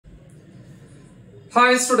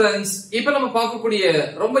Hi students, இப்போ நம்ம பார்க்கக்கூடிய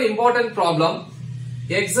ரொம்ப important problem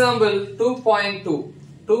example 2.2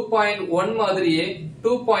 2.1 மாதிரியே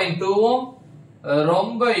 2.2வும்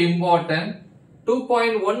ரொம்ப important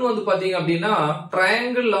 2.1 வந்து பாத்தீங்க அப்படின்னா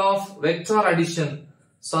triangle of vector addition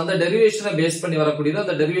so அந்த டெரிவேஷனை பேஸ் பண்ணி வரக்கூடியது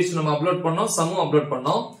அந்த டெரிவேஷன் நம்ம அப்லோட் பண்ணோம் சம்மும் அப்லோட்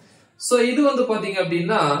பண்ணோம் சோ இது வந்து பாத்தீங்க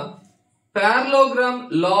அப்படின்னா parallelogram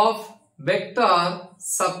law of vector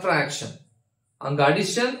subtraction அங்க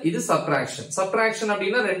அடிஷன் இது சப்ட்ராக்ஷன்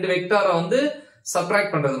அப்படினா ரெண்டு வெக்டாரை வந்து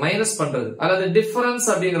சப்ட்ராக்ட் பண்றது மைனஸ் பண்றது அல்லது டிஃபரன்ஸ்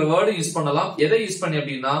அப்படிங்கற வேர்ட் யூஸ் பண்ணலாம் எதை யூஸ் பண்ணி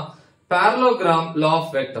அப்படினா parallelogram law of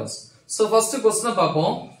vectors so first question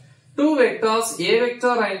பாப்போம் two vectors a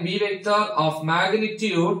vector and b vector of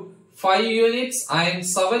magnitude 5 units and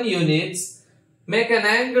 7 units make an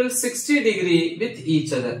angle 60 degree with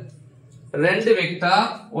each other ரெண்டு vector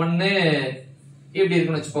ஒன்னு இப்படி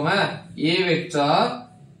இருக்குன்னு வெச்சுக்கோங்க a வெக்டார்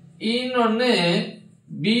இன்னொன்னு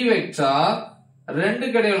b வெக்டார் ரெண்டு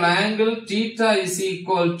கடையோட angle θ is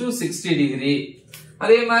equal to 60 degree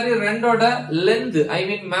அதே மாதிரி ரெண்டோட லெந்த் ஐ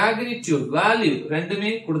மீன் மேக்னிட்யூட் வேல்யூ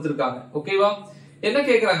ரெண்டுமே கொடுத்திருக்காங்க ஓகேவா என்ன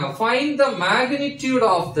கேக்குறாங்க find the magnitude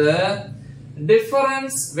of the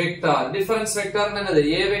difference vector என்னது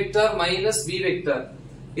a vector minus b vector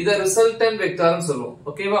இத resultant vector னு சொல்லுவோம்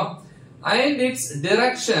ஓகேவா and its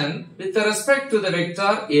direction with respect to the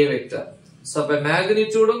vector a vector so அப்ப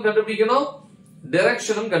மேக்னிட்யூடும் கண்டுபிடிக்கணும்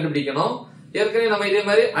டைரக்ஷனும் கண்டுபிடிக்கணும் ஏற்கனவே நம்ம இதே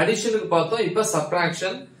மாதிரி அடிஷனுக்கு பார்த்தோம் இப்ப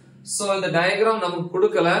சப்ட்ராக்ஷன் சோ இந்த டயகிராம் நமக்கு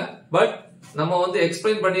கொடுக்கல பட் நம்ம வந்து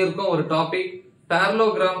எக்ஸ்பிளைன் பண்ணியிருக்கோம் ஒரு topic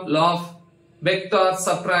parallelogram law of vector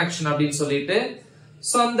subtraction அப்படினு சொல்லிட்டு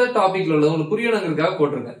சோ அந்த டாபிக்ல உள்ள உங்களுக்கு புரியணும்ங்கறதுக்காக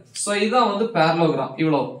போட்டுருங்க சோ இதான் வந்து parallelogram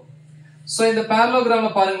இவ்வளவு சோ இந்த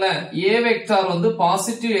parallelogramல பாருங்களேன் a வெக்டார் வந்து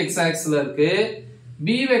பாசிட்டிவ் x ஆக்சிஸ்ல இருக்கு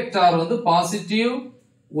b வெக்டார் வந்து பாசிட்டிவ்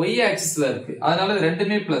y ஆக்சிஸ்ல இருக்கு அதனால இது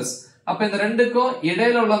ரெண்டுமே பிளஸ் அப்ப இந்த ரெண்டுக்கும்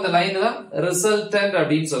இடையில உள்ள அந்த லைன் தான் ரிசல்டன்ட்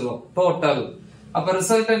அப்படினு சொல்லுவோம் டோட்டல் அப்ப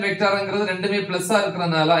ரிசல்டன்ட் வெக்டார்ங்கிறது ரெண்டுமே பிளஸ்ஸா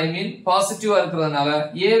இருக்குறதுனால ஐ மீன் பாசிட்டிவா இருக்குறதுனால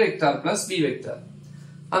a vector plus b vector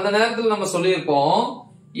அந்த நேரத்துல நம்ம சொல்லியிருப்போம்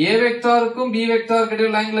a வெக்டாருக்கும் b வெக்டாருக்கு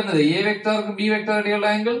இடையில ஆங்கிள் என்னது a வெக்டாருக்கும் b வெக்டாருக்கு இடையில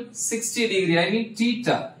ஆங்கிள் 60 டிகிரி ஐ மீன்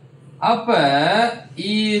θ அப்ப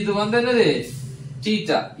இது வந்து என்னது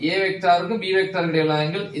θ a வெக்டாருக்கும் b வெக்டாருக்கு இடையில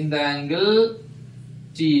ஆங்கிள் இந்த ஆங்கிள்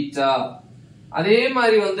θ அதே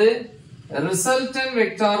மாதிரி வந்து ரிசல்டன்ட்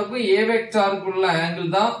வெக்டாருக்கும் a வெக்டாருக்கும் உள்ள ஆங்கிள்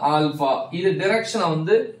தான் ஆல்பா இது டைரக்ஷனை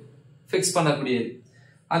வந்து ஃபிக்ஸ் பண்ணக்கூடியது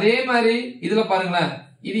அதே மாதிரி இதுல பாருங்களேன்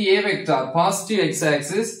இது a vector positive x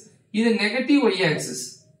axis இது நெகட்டிவ் y ஆக்சிஸ்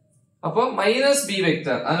அப்போ மைனஸ் b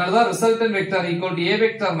வெக்டார் அதனால தான் resultant vector equal to a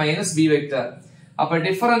vector minus b vector அப்ப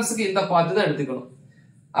டிஃபரன்ஸ்க்கு இந்த பார்ட் தான் எடுத்துக்கணும்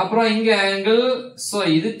அப்புறம் இங்க ஆங்கிள் சோ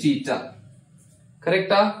இது θ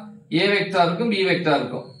கரெக்ட்டா a வெக்டாருக்கும் b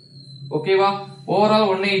வெக்டாருக்கும் ஓகேவா ஓவரால்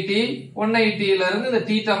 180 ல இருந்து இந்த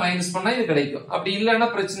θ மைனஸ் பண்ணா இது கிடைக்கும் அப்படி இல்லன்னா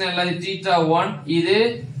பிரச்சனை இல்ல இது θ1 இது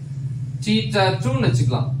θ2 னு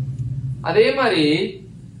வெச்சுக்கலாம் அதே மாதிரி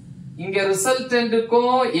இங்க ரிசல்டன்ட்க்கும்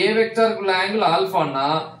a வெக்டாருக்குள்ள ஆங்கிள் ஆல்பானா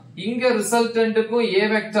இங்க ரிசல்டன்ட்க்கும் a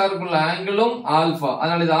வெக்டாருக்குள்ள ஆங்கிளும் ஆல்பா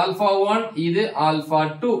அதனால இது ஆல்பா1 இது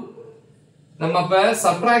ஆல்பா2 நம்ம இப்ப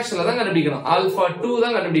சப்ட்ராக்ஷன்ல தான் கண்டுபிடிக்கணும் ஆல்பா2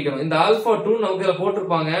 தான் கண்டுபிடிக்கணும் இந்த ஆல்பா2 நமக்கு இதுல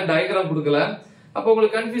போட்டுருப்பாங்க டயகிராம் கொடுக்கல அப்ப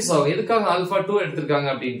உங்களுக்கு கன்ஃபியூஸ் ஆகும் எதுக்காக ஆல்பா2 எடுத்திருக்காங்க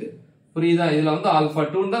அப்படினு புரியுதா இதுல வந்து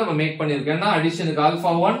ஆல்பா2 தான் நம்ம மேக் பண்ணிருக்கோம்னா அடிஷனுக்கு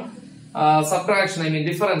ஆல்பா1 சப்ட்ராக்ஷன் ஐ மீன்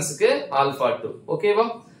டிஃபரன்ஸ்க்கு ஆல்பா2 ஓகேவா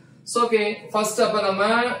சோ ஓகே ஃபர்ஸ்ட் அப்ப நம்ம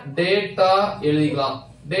டேட்டா எழுதிக்கலாம்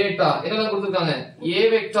டேட்டா என்ன கொடுத்திருக்காங்க a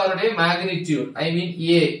வெக்டாரோட magnitude I mean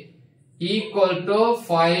a equal to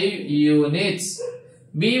 5 units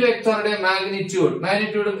b வெக்டாரோட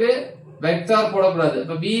மேக்னிட்யூடுக்கு vector போடக்கூடாது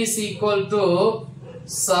அப்ப b is equal to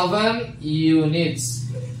 7 units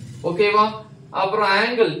ஓகேவா அப்புறம்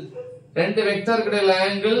ஆங்கிள் ரெண்டு வெக்டார் இடையில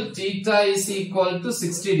angle θ is equal to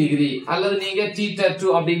 60 degree அல்லது நீங்க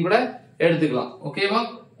θ2 அப்படினு கூட எடுத்துக்கலாம் ஓகேவா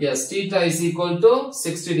S θ is equal to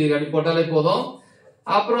 60 degree அப்படி போட்டாலே போதும்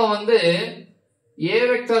அப்புறம் வந்து a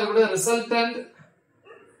வெக்டார் கூட ரிசல்டன்ட்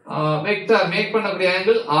வெக்டார் மேக் பண்ணக்கூடிய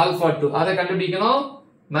ஆங்கிள் ஆல்பா2 அதை கண்டுபிடிக்கணும்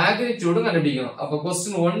மேக்னிட்யூடும் கண்டுபிடிக்கணும் அப்ப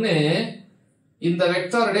क्वेश्चन 1 இந்த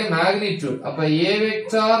வெக்டாரோட மேக்னிட்யூட் அப்ப a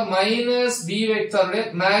vector minus b வெக்டாரோட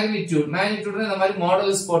magnitude இந்த மாதிரி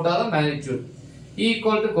மாடல்ஸ் போட்டாதான் magnitude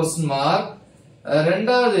equal to question mark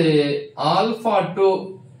ரெண்டாவது ஆல்பா2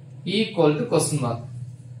 ஈக்குவல் டு क्वेश्चन மார்க்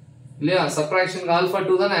இல்லையா சப்ட்ராக்ஷனுக்கு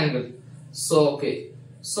ஆல்பா2 தான் angle so okay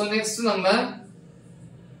so next நம்ம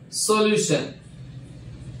சொல்யூஷன்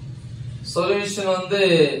வந்து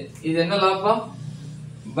இது என்ன லாப்பா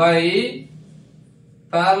by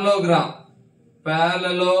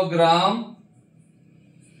parallelogram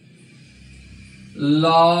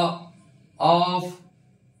law of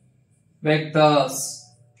vectors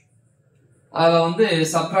அதுல வந்து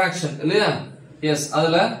சப்ட்ராக்ஷன் இல்லையா? எஸ்,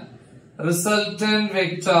 அதுல resultant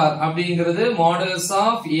vector அப்படிங்கிறது modulus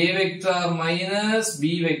of a vector minus b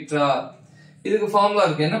vector. இதுக்கு ஃபார்முலா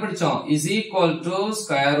இருக்கு, என்ன படிச்சோம்? is equal to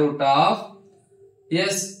square root of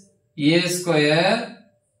yes a square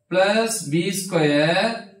plus b square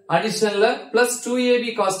additionல plus 2ab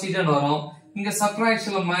cos theta வரும். இங்க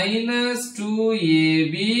சப்ட்ராக்ஷன்ல minus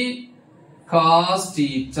 2ab cos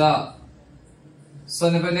theta. So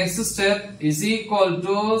the next step is equal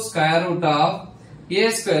to square root of a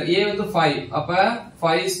square. A வந்து 5, அப்ப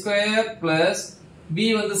 5 square plus b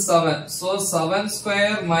வந்து 7. So 7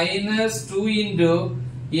 square minus 2 into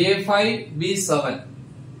a5 b7.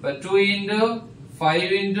 But 2 into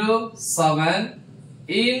 5 into 7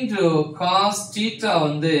 into cos theta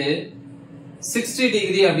வந்து 60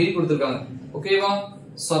 degree அப்படின்னு கொடுத்திருக்காங்க. ஓகேவா?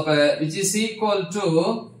 So அப்ப which is equal to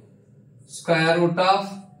square root of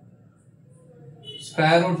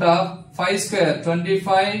 5 square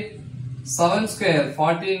 25, 7 square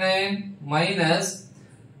 49 minus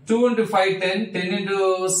 2 into 5 10, 10 into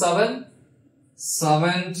 7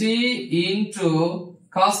 70 into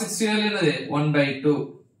cos 60 value என்னது 1 by 2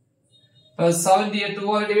 plus 70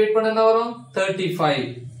 2 all divide பண்ணா என்ன வரும் 35.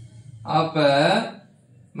 அப்ப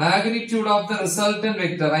magnitude of the resultant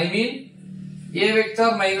vector, I mean a vector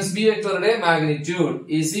minus b vector உடைய magnitude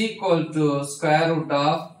is equal to square root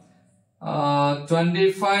of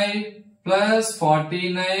 25 plus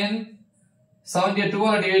 49 72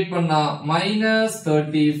 all divide பண்ணா minus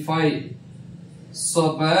 35. So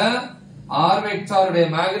r vector உடைய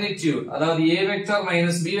magnitude, அதாவது a vector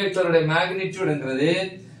minus b vector உடைய magnitude என்கிறது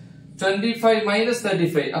 25 minus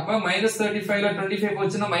 35. அப்ப minus 35 ல 25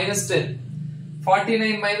 போச்சுன்னா minus 10,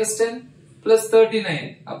 49 minus 10 plus 39.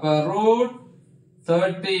 அப்ப root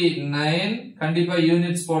 39 கண்டிப்பா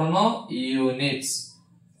units போடணும், units.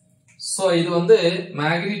 So இது வந்து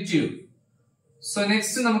magnitude. So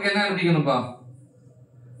next நமக்கு என்ன கண்டுபிடிக்கணும்பா?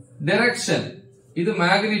 Direction. இது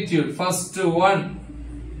magnitude first one.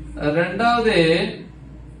 ரெண்டாவது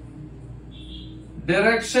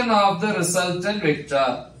direction of the resultant vector.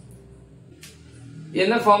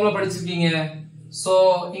 என்ன ஃபார்முலா படிச்சிருக்கீங்க? So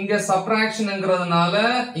இங்க சப்ட்ராக்ஷன்ங்கிறதுனால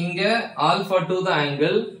இங்க alpha 2 the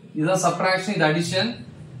angle, இதுதான் சப்ட்ராக்ஷன், இது அடிஷன்.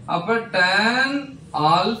 அப்ப tan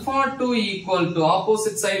alpha 2 equal to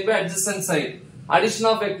opposite side by adjacent side. Addition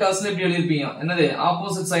of vectorsல இப்படி எழுதிருப்பீங்க. என்னது?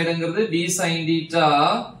 opposite sideங்கிறது b sin theta,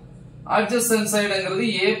 adjacent sideங்கிறது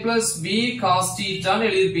a plus b cos theta ன்னு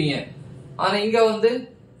எழுதிருப்பீங்க. ஆனா இங்க வந்து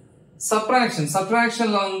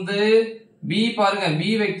சப்ட்ராக்ஷன்ல வந்து b பாருங்க, b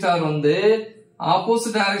வெக்டார் வந்து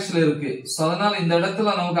ஆப்போசிட் டைரக்ஷன்ல இருக்கு. சோ அதனால இந்த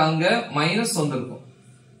இடத்துல நமக்கு அங்க மைனஸ் வந்திருக்கும்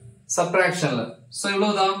சப்ட்ராக்ஷன்ல. சோ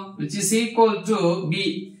இவ்வளவுதான், which is equal to b.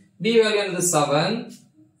 b value என்னது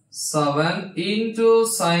 7 into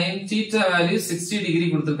sin theta value 60 degree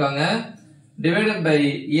கொடுத்திருக்காங்க, divided by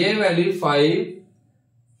a value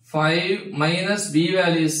 5 minus b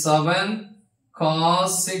value 7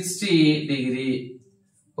 cos 60 degree.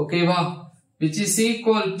 ஓகேவா? which is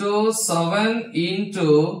equal to 7 into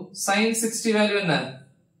sin 60 value என்ன?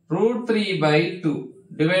 root 3 by 2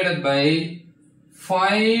 divided by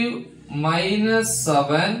 5 minus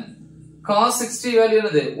 7 cos 60 value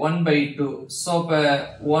என்னது? 1 by 2. so இப்ப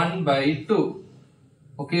 1 by 2.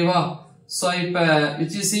 ஓகேவா? so இப்ப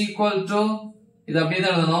which is equal to இது அப்படியே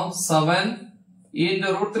தான் எழுதணும், 7 into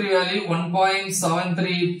root 3 value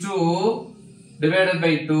 1.732 divided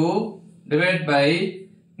by 2 divided by,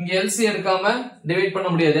 இங்க LC எடுக்காம டிவைட் பண்ண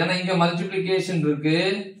முடியாது, ஏன்னா இங்க மல்டிப்ளிகேஷன் இருக்கு.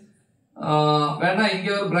 வேணா இங்க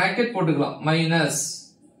ஒரு பிராக்கெட் போட்டுக்கலாம் மைனஸ்.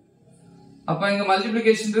 அப்ப இங்க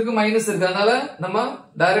மல்டிப்ளிகேஷன் இருக்கு, மைனஸ் இருக்கு, அதனால நம்ம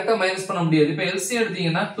டைரக்டா மைனஸ் பண்ண முடியாது. இப்ப LC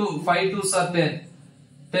எடுத்தீங்கன்னா 2 5 2s are 10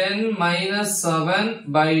 10 minus 7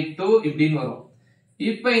 by 2 இப்படின்னு வரும்.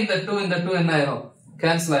 இப்ப இந்த 2 என்ன ஆயிரும்?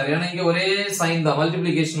 கேன்சல் ஆயிரும், ஏன்னா இங்க ஒரே சைன் தான்,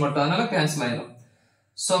 மல்டிப்ளிகேஷன் மட்டும், அதனால கேன்சல் ஆயிரும்.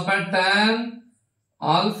 சோ அப்ப tan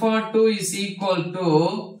alpha 2 is equal to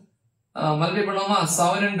multiply பண்ணுவோமா,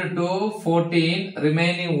 7 into 2 14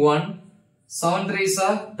 remaining 1, 7 3s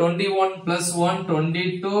are 21 plus 1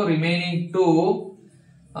 22 remaining 2,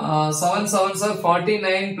 7 7s are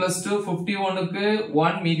 49 plus 2 51 க்கு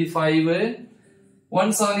 1 மீதி 5,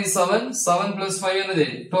 1 7 is 7, 7 plus 5 என்னது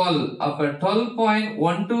 12. அப்ப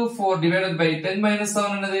 12.124 divided by 10 minus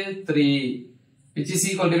 7 என்னது 3, which is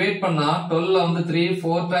equal divide பண்ணா 12 ல வந்து 3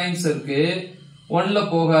 4 times இருக்கு, 1 ல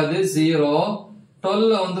போகாது 0, 12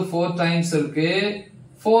 ல வந்து 4 times இருக்கு,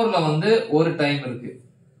 4 ல வந்து ஒரு டைம் இருக்கு.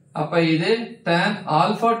 அப்ப இது tan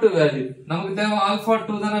alpha 2 வேல்யூ, நமக்கு தேவை alpha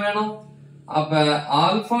 2 தானே வேணும். அப்ப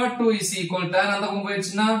alpha 2 is equal tan அந்த பக்கம்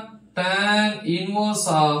போயிடுச்சுன்னா tan inverse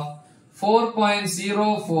of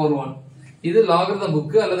 4.041. இது லாகரிதம்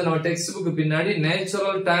புக் அல்லது நம்ம டெக்ஸ்ட் புக் பின்னாடி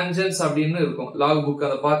நேச்சுரல் டான்ஜென்ட்ஸ் அப்படின்னு இருக்கும். லாக் புக்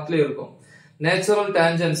அந்த பார்ட்லயே இருக்கும். நேச்சுரல்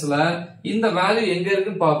டான்ஜென்ட்ஸ்ல இந்த வேல்யூ எங்க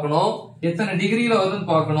இருக்குன்னு பார்க்கணும், எத்தனை டிகிரில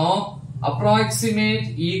வருதுன்னு பார்க்கணும். அப்ராக்சிமேட்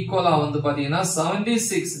ஈக்குவலா வந்து பாத்தீங்கன்னா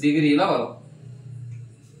 76 டிகிரில வரும்.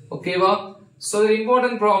 ஓகேவா? சோ இது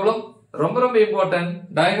இம்பார்ட்டன்ட் ப்ராப்ளம், ரொம்ப ரொம்ப இம்பார்ட்டன்ட்.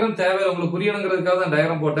 டயக்ராம் தேவை உங்களுக்கு புரியணுங்கிறதுக்காக தான்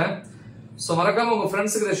டயக்ராம் போட்டேன். சோ மறக்காம உங்க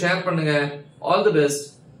ஃப்ரெண்ட்ஸ்க்கு இதை ஷேர் பண்ணுங்க. All the best.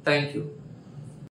 தேங்க்யூ.